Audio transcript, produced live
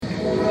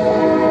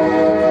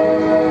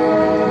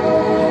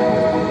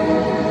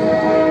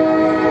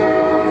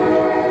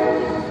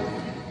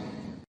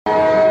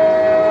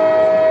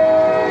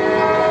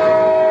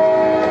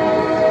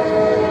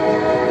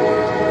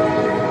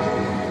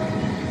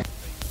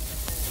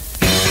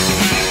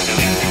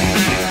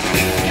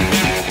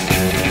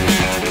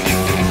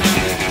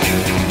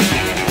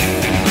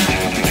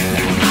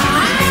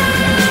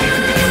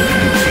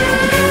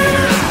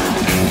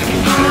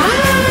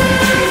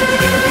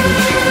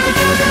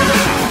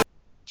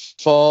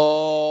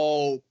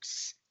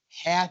Folks,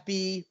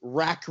 happy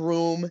Rec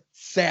Room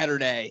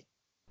Saturday.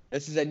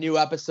 This is a new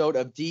episode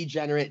of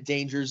Degenerate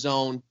Danger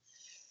Zone.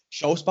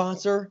 Show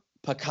sponsor,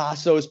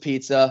 Picasso's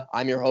Pizza.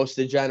 I'm your host,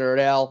 Degenerate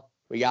Al.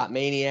 We got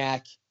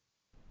Maniac.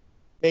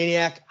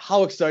 Maniac,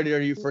 how excited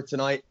are you for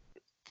tonight?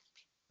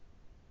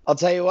 I'll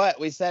tell you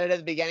what, we said it at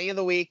the beginning of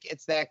the week.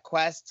 It's that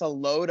quest to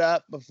load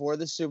up before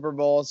the Super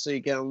Bowl so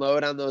you can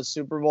unload on those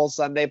Super Bowl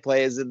Sunday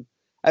plays. And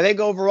I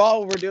think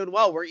overall we're doing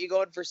well. Weren't you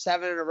going for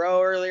 7 in a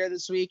row earlier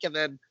this week? And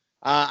then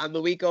on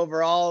the week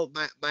overall,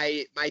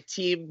 my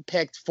team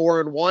picked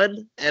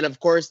 4-1. And of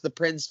course, the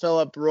Prince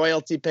Philip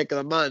royalty pick of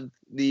the month,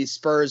 the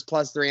Spurs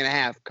plus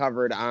 3.5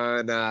 covered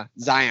on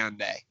Zion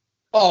Day.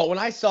 Oh, when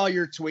I saw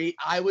your tweet,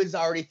 I was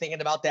already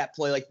thinking about that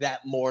play like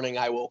that morning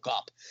I woke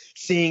up.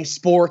 Seeing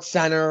Sports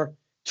Center,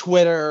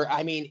 Twitter,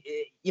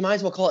 you might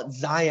as well call it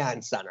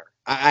Zion Center.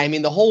 I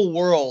mean, the whole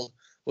world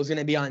was going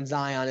to be on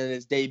Zion in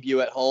his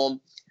debut at home,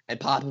 and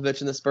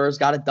Popovich and the Spurs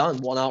got it done.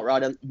 One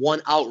outright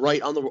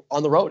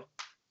on the road.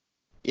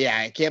 Yeah,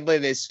 I can't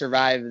believe they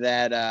survived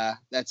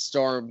that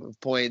storm of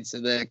points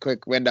in the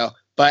quick window.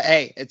 But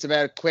hey, it's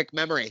about a quick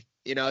memory.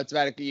 You know, it's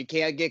about you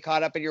can't get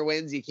caught up in your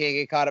wins. You can't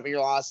get caught up in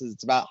your losses.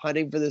 It's about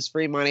hunting for this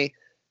free money.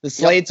 The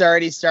slate's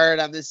already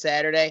started on this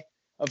Saturday.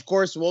 Of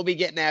course, we'll be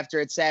getting after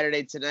it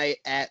Saturday tonight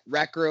at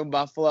Rec Room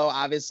Buffalo.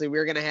 Obviously,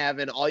 we're going to have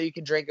an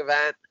all-you-can-drink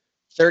event.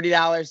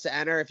 $30 to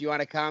enter if you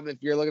want to come.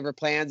 If you're looking for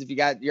plans,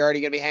 you're already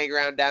going to be hanging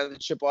around down in the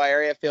Chippewa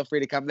area, feel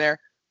free to come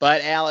there.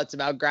 But, Al, it's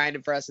about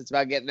grinding for us. It's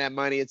about getting that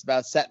money. It's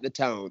about setting the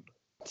tone.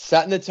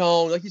 Setting the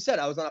tone. Like you said,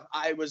 I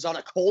was on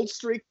a cold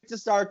streak to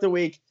start the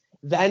week,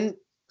 then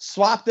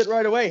swapped it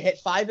right away, hit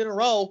 5 in a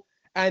row,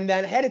 and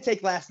then had to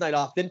take last night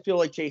off. Didn't feel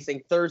like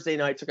chasing. Thursday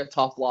night, took a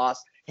tough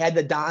loss. Had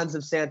the Dons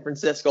of San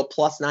Francisco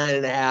plus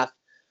 9.5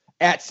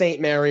 at St.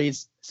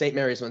 Mary's. St.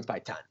 Mary's wins by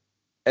 10.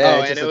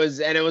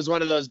 It was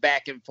one of those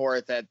back and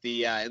forth at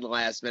the in the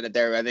last minute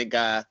there. I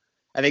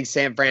think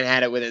San Fran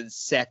had it within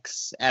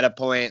 6 at a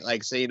point.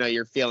 So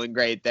you're feeling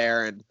great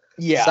there, and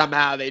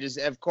somehow they just,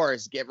 of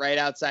course, get right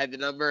outside the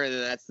number, and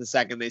then that's the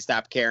second they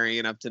stop carrying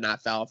it up to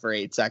not foul for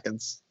 8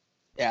 seconds.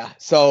 Yeah,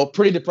 so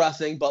pretty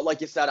depressing, but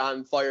like you said,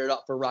 I'm fired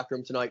up for Rec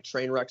Room tonight.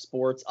 Trainwreck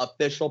Sports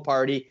official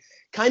party,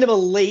 kind of a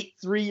late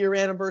 3-year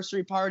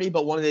anniversary party,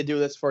 but wanted to do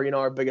this for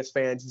our biggest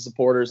fans and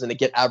supporters and to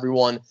get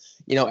everyone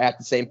at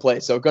the same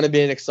place. So going to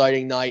be an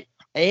exciting night,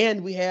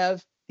 and we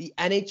have the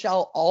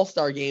NHL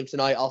All-Star Game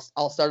tonight.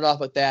 I'll start it off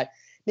with that.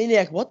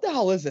 Maniac, what the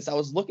hell is this? I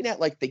was looking at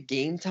the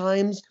game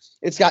times.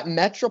 It's got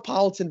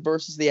Metropolitan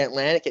versus the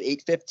Atlantic at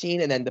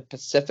 8:15, and then the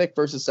Pacific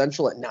versus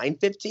Central at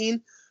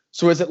 9:15.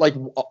 So is it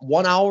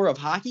 1 hour of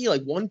hockey,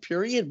 1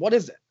 period? What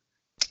is it?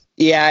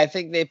 Yeah, I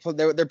think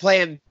they're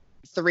playing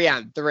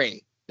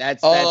 3-on-3.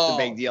 That's the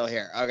big deal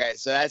here. Okay,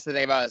 so that's the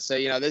thing about it. So,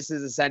 this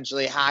is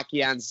essentially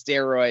hockey on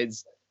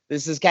steroids.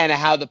 This is kind of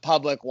how the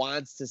public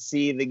wants to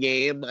see the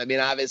game. I mean,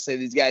 obviously,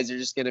 these guys are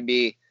just going to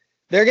be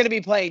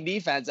playing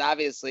defense,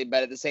 obviously,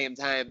 but at the same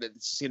time,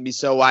 it's just going to be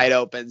so wide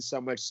open, so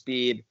much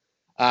speed.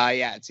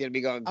 It's going to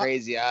be going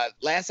crazy.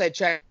 Last I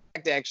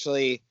checked,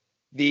 actually,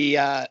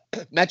 the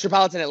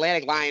Metropolitan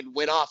Atlantic line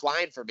went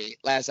offline for me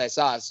last I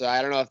saw. So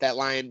I don't know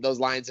if those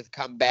lines have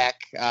come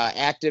back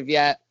active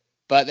yet.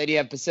 But then you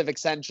have Pacific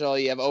Central,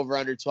 you have over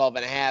under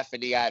 12.5,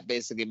 and you got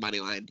basically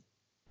money line.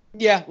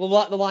 Yeah,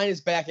 well, the line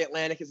is back.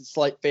 Atlantic is a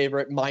slight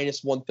favorite,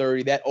 minus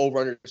 130. That over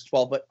under is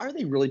 12. But are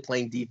they really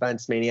playing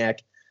defense,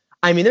 Maniac?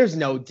 I mean, there's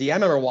no D. I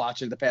remember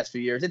watching the past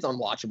few years. It's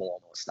unwatchable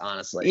almost,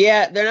 honestly.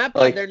 Yeah, they're not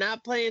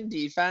playing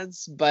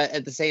defense, but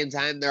at the same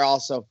time, they're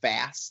also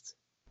fast.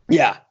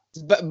 Yeah.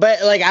 But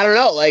I don't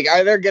know.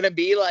 Are there going to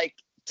be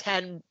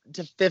 10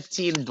 to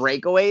 15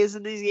 breakaways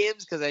in these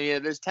games? Because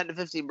there's 10 to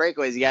 15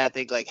 breakaways. You got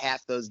to think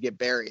half those get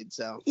buried.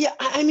 So yeah,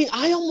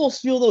 I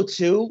almost feel though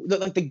too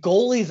that the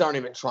goalies aren't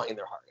even trying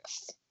their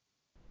hardest.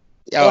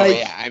 Oh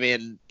yeah,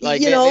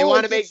 they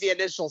want to make the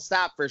initial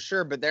stop for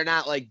sure, but they're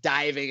not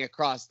diving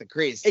across the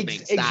crease to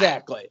make stop.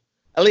 Exactly.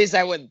 At least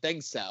I wouldn't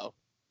think so.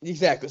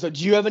 Exactly. So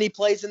do you have any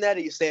plays in that,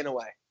 or are you staying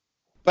away?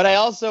 But I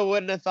also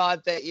wouldn't have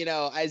thought that,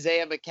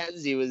 Isaiah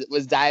McKenzie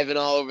was diving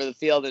all over the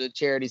field in a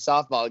charity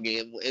softball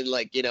game in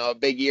a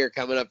big year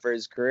coming up for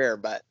his career.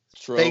 But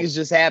things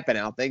just happen,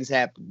 Al. Things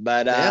happen.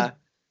 But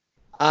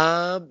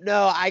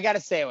no, I got to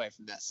stay away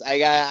from this.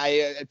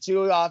 I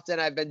too often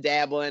I've been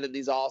dabbling in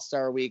these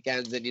all-star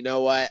weekends, and you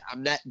know what?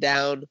 I'm net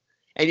down.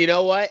 And you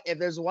know what? If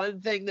there's one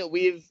thing that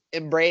we've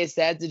embraced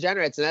at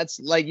Degenerates, and that's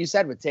like you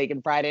said with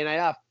taking Friday night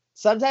off,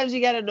 sometimes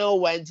you got to know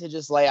when to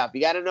just lay off.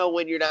 You got to know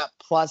when you're not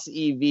plus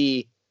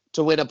EV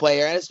to win a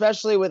player. And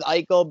especially with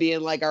Eichel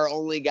being our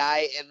only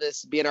guy in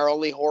this, being our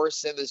only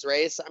horse in this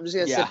race, I'm just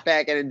going to sit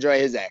back and enjoy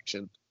his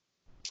action.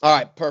 All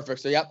right,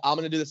 perfect. So, yep, I'm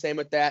going to do the same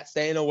with that,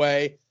 staying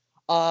away.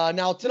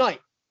 Now, tonight,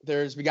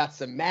 we got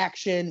some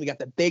action. We got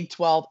the Big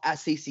 12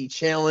 SEC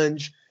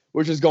Challenge,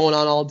 which is going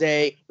on all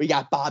day. We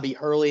got Bobby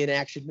Hurley in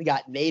action. We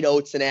got Nate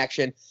Oates in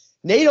action.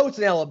 Nate Oates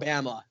and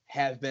Alabama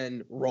have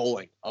been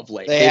rolling of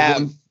late.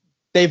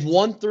 They've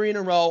won 3 in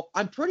a row.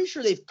 I'm pretty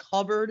sure they've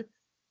covered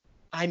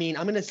I mean,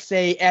 I'm going to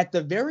say at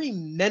the very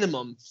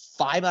minimum,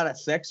 5 out of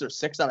 6 or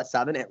 6 out of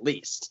 7 at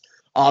least.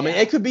 And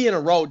it could be in a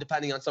row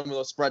depending on some of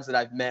those spreads that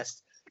I've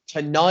missed.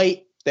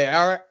 Tonight, they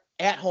are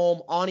at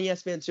home on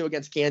ESPN2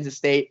 against Kansas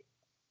State.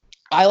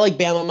 I like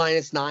Bama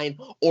 -9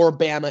 or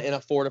Bama in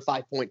a 4 to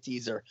 5 point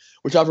teaser,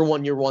 whichever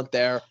one you want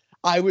there.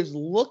 I was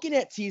looking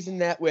at teasing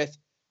that with,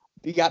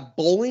 you got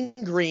Bowling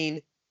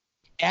Green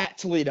at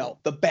Toledo,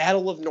 the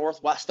Battle of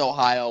Northwest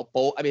Ohio.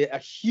 A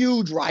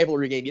huge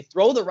rivalry game. You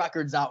throw the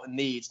records out in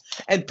these,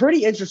 and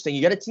pretty interesting.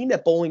 You got a team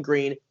that Bowling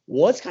Green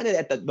was kind of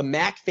at the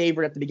MAC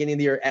favorite at the beginning of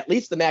the year, at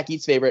least the MAC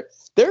East favorite.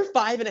 They're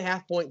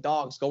 5.5 point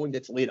dogs going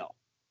to Toledo,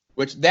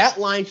 which that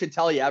line should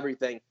tell you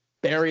everything.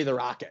 Bury the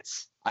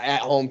Rockets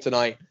at home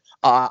tonight.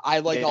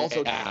 I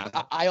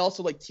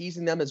also like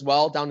teasing them as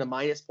well down to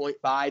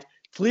 -0.5.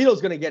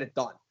 Toledo's going to get it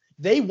done.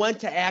 They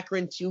went to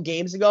Akron 2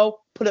 games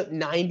ago, put up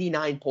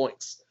 99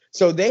 points.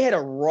 So they had a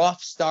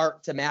rough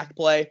start to MAC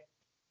play.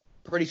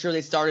 Pretty sure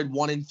they started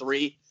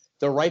 1-3.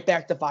 They're right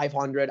back to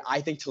 500. I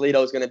think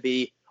Toledo is going to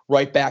be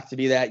right back to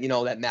be that,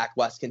 that MAC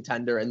West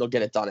contender, and they'll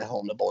get it done at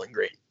home to Bowling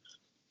Green.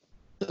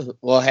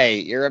 Well, hey,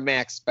 you're a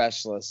MAC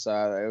specialist, so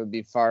it would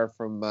be far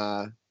from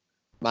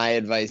my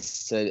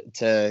advice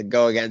to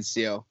go against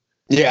you.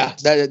 Yeah,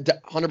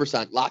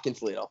 100%. Lock in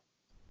Toledo.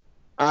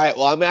 All right.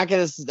 Well, I'm not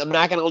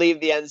gonna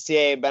leave the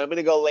NCAA, but I'm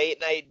gonna go late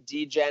night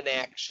DGen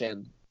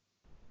action.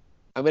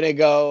 I'm going to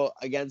go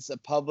against a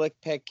public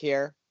pick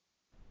here.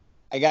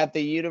 I got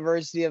the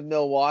University of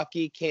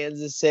Milwaukee,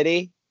 Kansas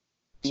City,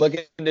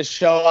 looking to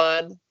show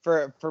on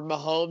for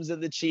Mahomes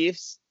and the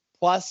Chiefs,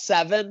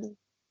 +7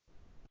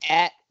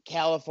 at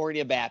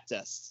California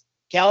Baptist.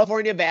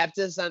 California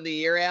Baptist on the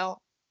year,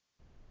 Al,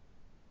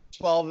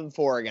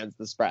 12-4 against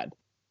the spread.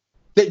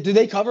 Did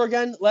they cover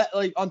again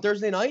like on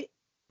Thursday night?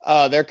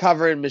 Oh, they're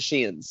covering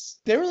machines.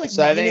 They were like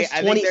so I think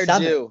they're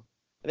due.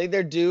 I think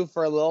they're due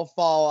for a little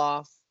fall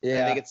off.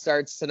 Yeah. I think it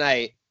starts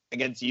tonight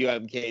against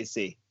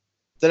UMKC.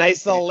 It's a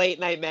nice little late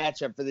night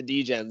matchup for the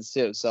D-Gens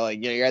too. So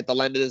you're at the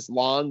end of this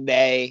long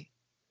day,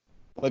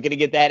 looking to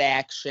get that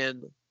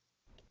action.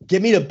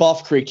 Give me the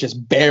Buff Creek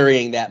just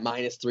burying that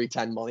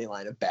 -310 money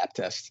line of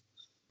Baptist.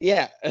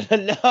 Yeah,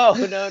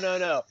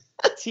 no.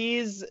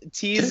 Tease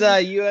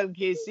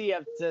UMKC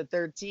up to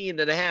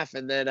 13.5,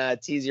 and then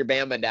tease your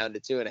Bama down to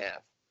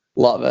 2.5.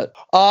 Love it.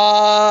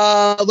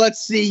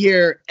 Let's see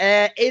here.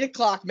 At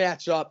 8:00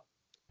 matchup.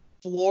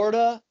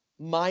 Florida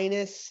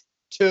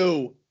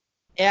 -2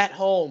 at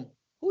home.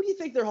 Who do you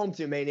think they're home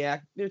to,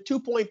 Maniac? They're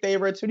 2-point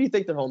favorites. Who do you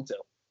think they're home to?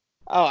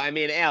 Oh, I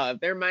mean, Al, if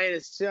they're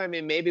 -2, I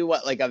mean, maybe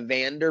like a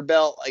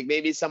Vanderbilt, like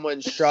maybe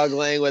someone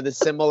struggling with a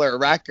similar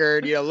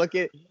record,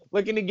 looking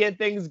to get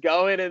things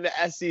going in the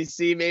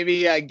SEC,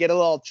 maybe get a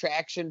little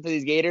traction for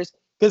these Gators.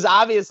 Because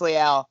obviously,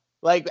 Al,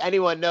 like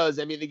anyone knows,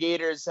 I mean, the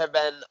Gators have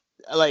been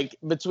like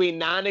between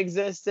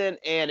non-existent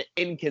and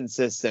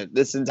inconsistent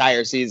this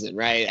entire season,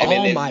 right? I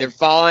mean, they're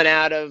falling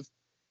out of,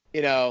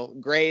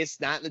 grace,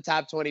 not in the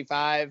top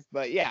 25,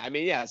 but yeah, I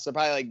mean, yeah. So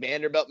probably like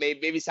Vanderbilt,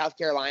 maybe South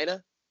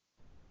Carolina.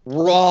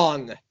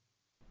 Wrong.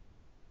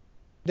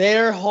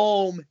 They're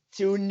home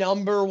to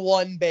number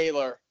 1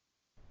 Baylor,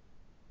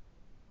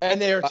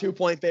 and they are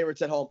 2-point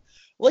favorites at home.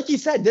 Like you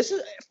said,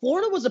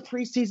 Florida was a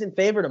preseason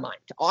favorite of mine.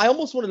 I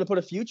almost wanted to put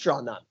a future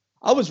on them.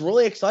 I was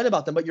really excited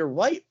about them, but you're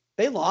right.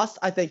 They lost,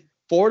 I think,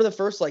 4 of the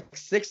first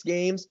 6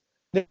 games.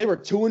 They were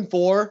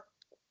 2-4.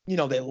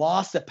 They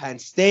lost to Penn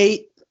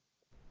State.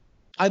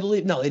 I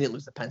believe, no, they didn't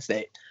lose to Penn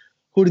State.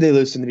 Who did they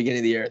lose in the beginning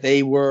of the year?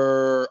 That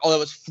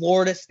was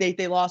Florida State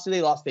they lost to.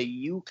 They lost to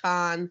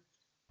UConn.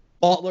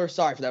 Butler,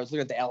 sorry for that. I was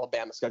looking at the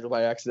Alabama schedule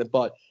by accident,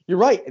 but you're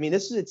right. I mean,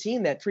 this is a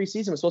team that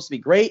preseason was supposed to be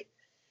great.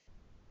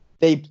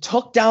 They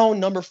took down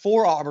number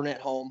 4 Auburn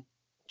at home.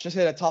 Just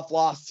had a tough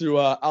loss to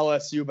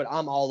LSU, but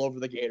I'm all over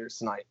the Gators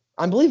tonight.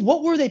 I believe,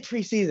 what were they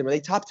preseason? Were they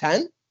top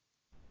 10?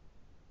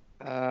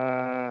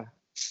 I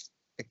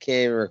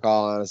can't even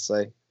recall,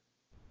 honestly.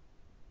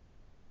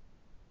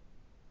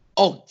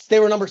 Oh, they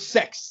were number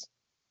 6.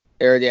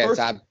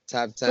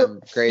 Top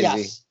 10. Crazy.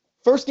 Yes.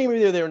 First game of the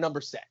year, they were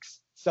number 6.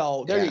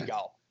 So there you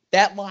go.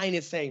 That line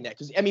is saying that.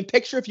 Because, I mean,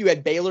 picture if you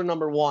had Baylor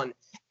number 1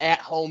 at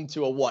home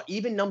to a what?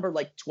 Even number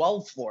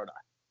 12 Florida.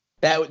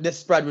 This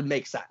spread would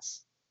make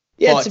sense.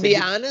 Yeah, but to be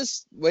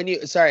honest,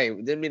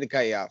 didn't mean to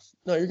cut you off.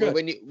 No, you're good.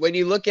 When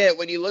you look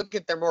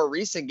at their more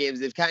recent games,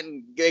 they've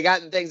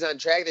gotten things on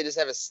track. They just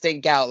have a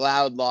stink out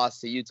loud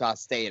loss to Utah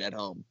State at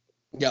home.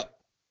 Yep.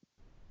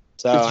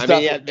 So I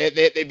mean, yeah,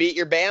 they beat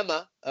your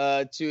Bama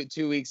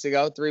 3 weeks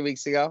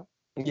ago.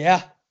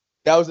 Yeah,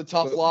 that was a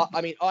tough loss.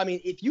 I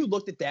mean, if you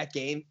looked at that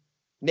game,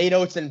 Nate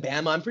Oates and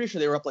Bama, I'm pretty sure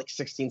they were up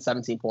 16,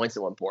 17 points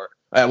at one point.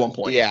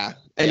 Yeah,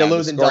 and the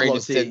losing double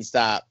just didn't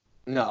stop.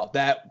 No,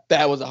 that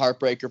was a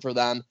heartbreaker for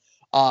them.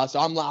 So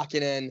I'm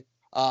locking in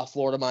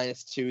Florida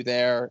 -2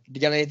 there. Do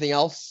you got anything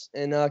else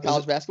in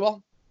college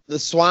basketball? The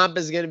Swamp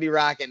is going to be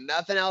rocking.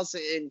 Nothing else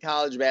in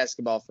college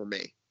basketball for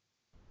me.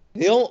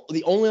 The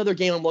only other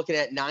game I'm looking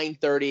at,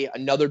 9:30,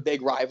 another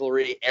big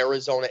rivalry,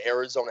 Arizona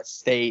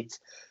State.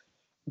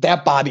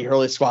 That Bobby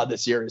Hurley squad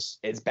this year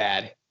is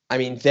bad. I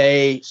mean,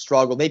 they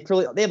struggle. They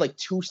have like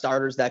 2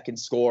 starters that can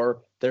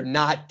score. They're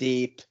not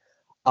deep.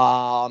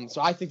 So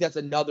I think that's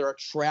another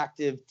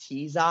attractive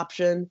tease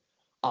option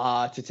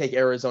to take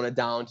Arizona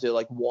down to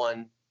like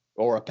 1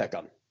 or a pick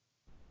 'em.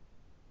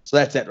 So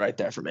that's it right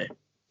there for me.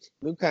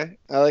 Okay.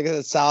 I like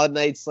a solid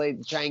night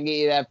slate to try and get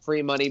you that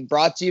free money.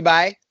 Brought to you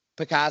by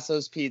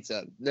Picasso's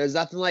Pizza. There's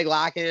nothing like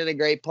locking in a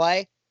great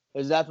play.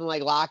 There's nothing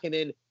like locking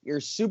in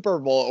your Super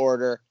Bowl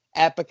order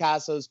at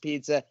Picasso's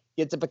Pizza.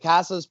 Get to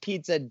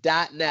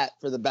picassospizza.net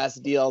for the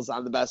best deals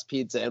on the best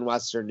pizza in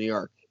Western New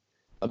York.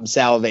 I'm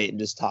salivating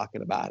just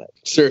talking about it.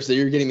 Seriously,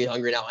 you're getting me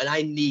hungry now, and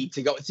I need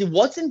to go. See,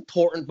 what's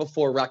important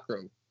before Rec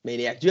Room,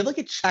 Maniac? Do you have like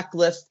a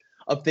checklist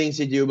of things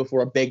to do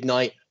before a big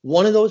night?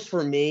 One of those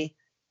for me,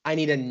 I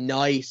need a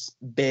nice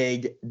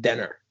big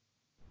dinner.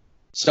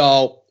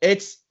 So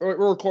we're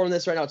recording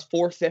this right now. It's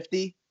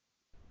 4:50.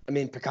 I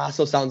mean,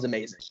 Picasso sounds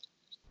amazing.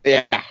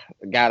 Yeah,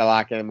 gotta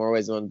lock in more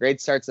ways than one. Great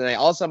start tonight.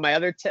 Also, my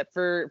other tip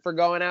for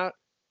going out: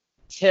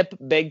 tip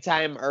big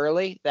time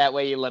early. That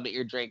way, you limit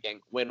your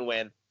drinking.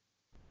 Win-win.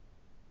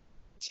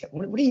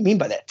 What do you mean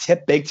by that?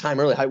 Tip big time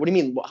early? What do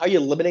you mean? How are you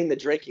limiting the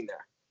drinking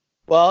there?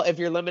 Well, if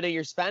you're limiting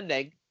your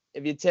spending,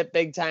 if you tip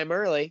big time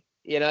early,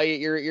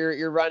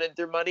 you're running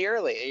through money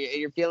early.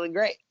 You're feeling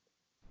great.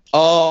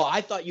 Oh,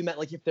 I thought you meant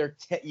like if they're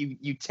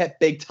you tip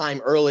big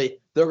time early,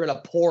 they're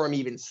gonna pour them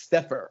even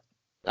stiffer.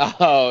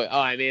 Oh,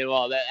 I mean,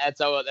 well, that's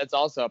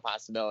also a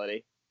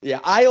possibility. Yeah,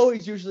 I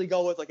always usually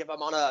go with like if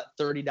I'm on a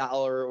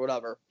 $30 or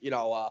whatever,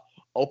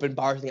 open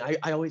bar thing.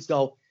 I always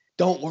go,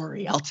 don't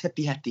worry, I'll tip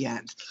you at the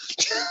end.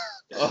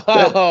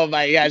 Oh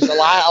my gosh, a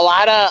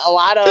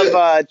lot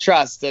of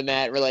trust in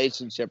that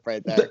relationship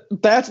right there.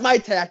 That's my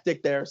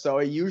tactic there. So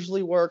it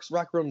usually works.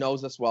 Rec Room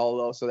knows us well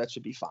though, so that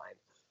should be fine.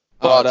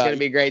 But it's gonna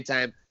be a great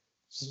time.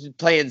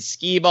 Playing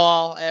skee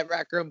ball at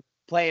Rec Room,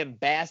 playing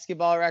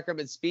basketball at Rec Room.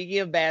 And speaking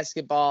of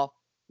basketball,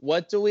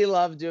 what do we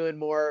love doing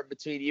more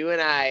between you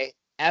and I?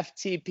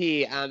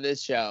 FTP on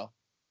this show.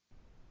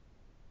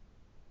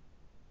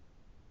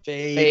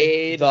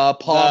 Fade the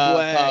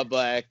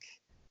public.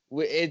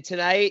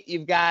 Tonight,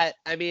 you've got,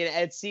 I mean,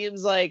 it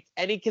seems like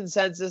any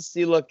consensus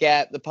you look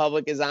at, the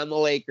public is on the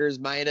Lakers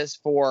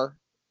 -4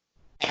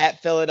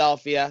 at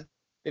Philadelphia.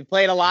 They've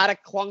played a lot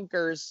of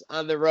clunkers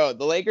on the road.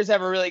 The Lakers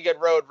have a really good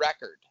road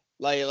record.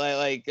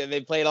 Like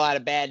they played a lot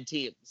of bad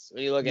teams.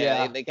 When you look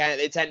at it,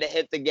 they tend to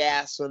hit the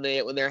gas when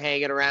they're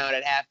hanging around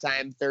at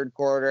halftime, third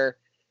quarter,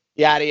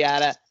 yada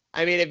yada.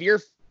 I mean, if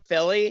you're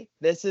Philly,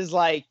 this is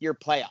like your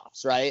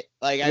playoffs, right?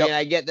 Like, I mean,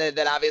 I get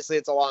that obviously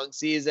it's a long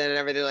season and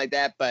everything like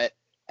that, but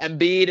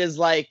Embiid is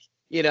like,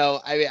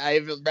 I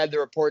haven't read the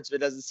reports, but it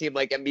doesn't seem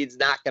like Embiid's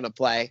not going to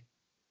play.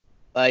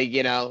 Like,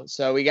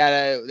 so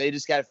they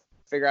just got to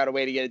figure out a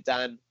way to get it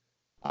done.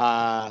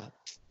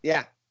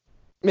 Yeah.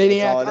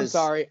 Maniac, I'm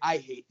sorry. I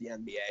hate the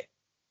NBA.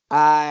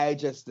 I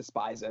just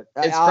despise it.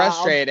 It's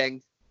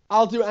frustrating.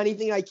 I'll do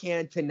anything I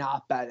can to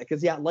not bet it.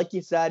 Because, like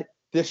you said,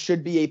 this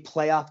should be a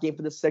playoff game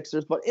for the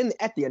Sixers. But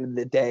at the end of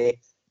the day,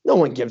 no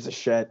one gives a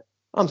shit.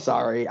 I'm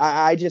sorry.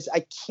 I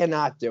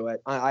cannot do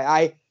it.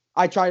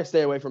 I try to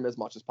stay away from it as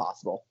much as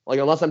possible. Like,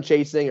 unless I'm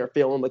chasing or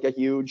feeling like a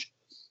huge,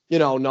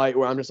 night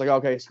where I'm just like,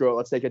 okay, screw it.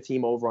 Let's take a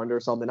team over under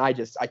or something. I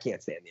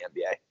can't stand the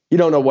NBA. You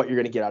don't know what you're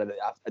going to get out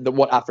of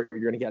what effort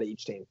you're going to get out of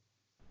each team.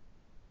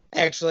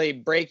 Actually,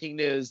 breaking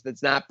news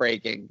that's not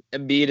breaking.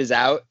 Embiid is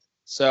out.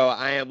 So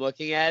I am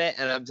looking at it,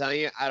 and I'm telling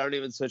you, I don't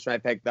even switch my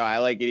pick, though. I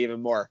like it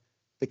even more.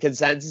 The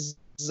consensus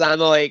is on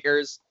the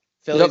Lakers.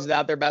 Philly's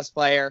without their best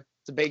player.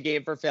 It's a big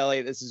game for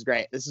Philly. This is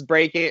great. This is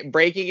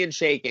breaking and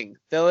shaking.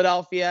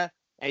 Philadelphia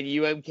and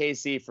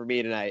UMKC for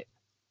me tonight.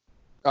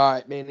 All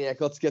right, Maniac,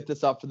 let's get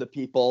this up for the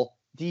people.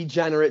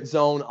 Degenerate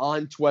Zone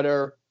on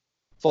Twitter.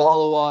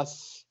 Follow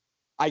us.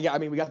 We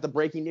got the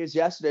breaking news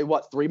yesterday.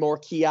 3 more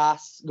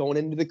kiosks going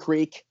into the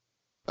creek?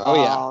 Oh,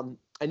 yeah.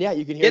 And yeah,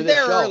 you can hear Get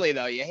there early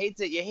though. You hate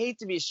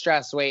to be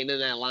stressed waiting in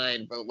that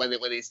line, but when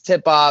these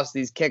tip-offs,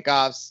 these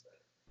kickoffs,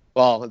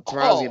 well,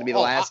 tomorrow's going to be the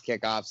last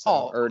kickoff,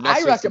 or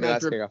next week's going to be the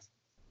last kickoff.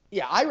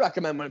 Yeah, I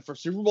recommend for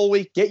Super Bowl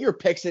week, get your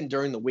picks in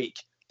during the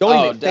week.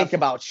 Don't even think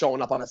about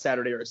showing up on a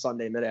Saturday or a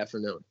Sunday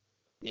mid-afternoon.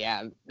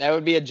 Yeah, that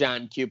would be a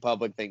John Q.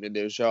 Public thing to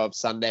do. Show up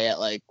Sunday at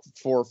like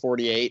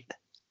 4:48.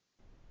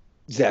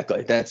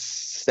 Exactly.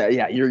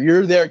 Yeah.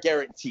 You're there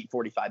guaranteed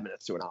 45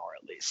 minutes to an hour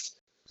at least.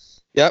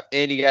 Yep,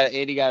 and you got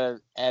to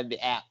add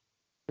the app.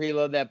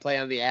 Preload that play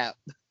on the app.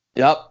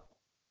 Yep.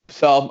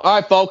 So, all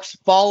right, folks,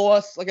 follow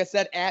us. Like I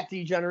said, at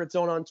Degenerate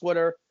Zone on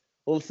Twitter.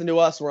 Listen to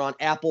us. We're on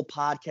Apple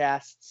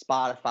Podcasts,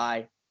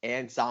 Spotify,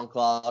 and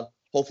SoundCloud.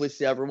 Hopefully,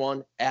 see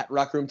everyone at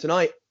Rec Room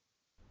tonight.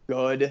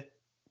 Good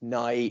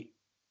night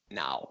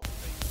now.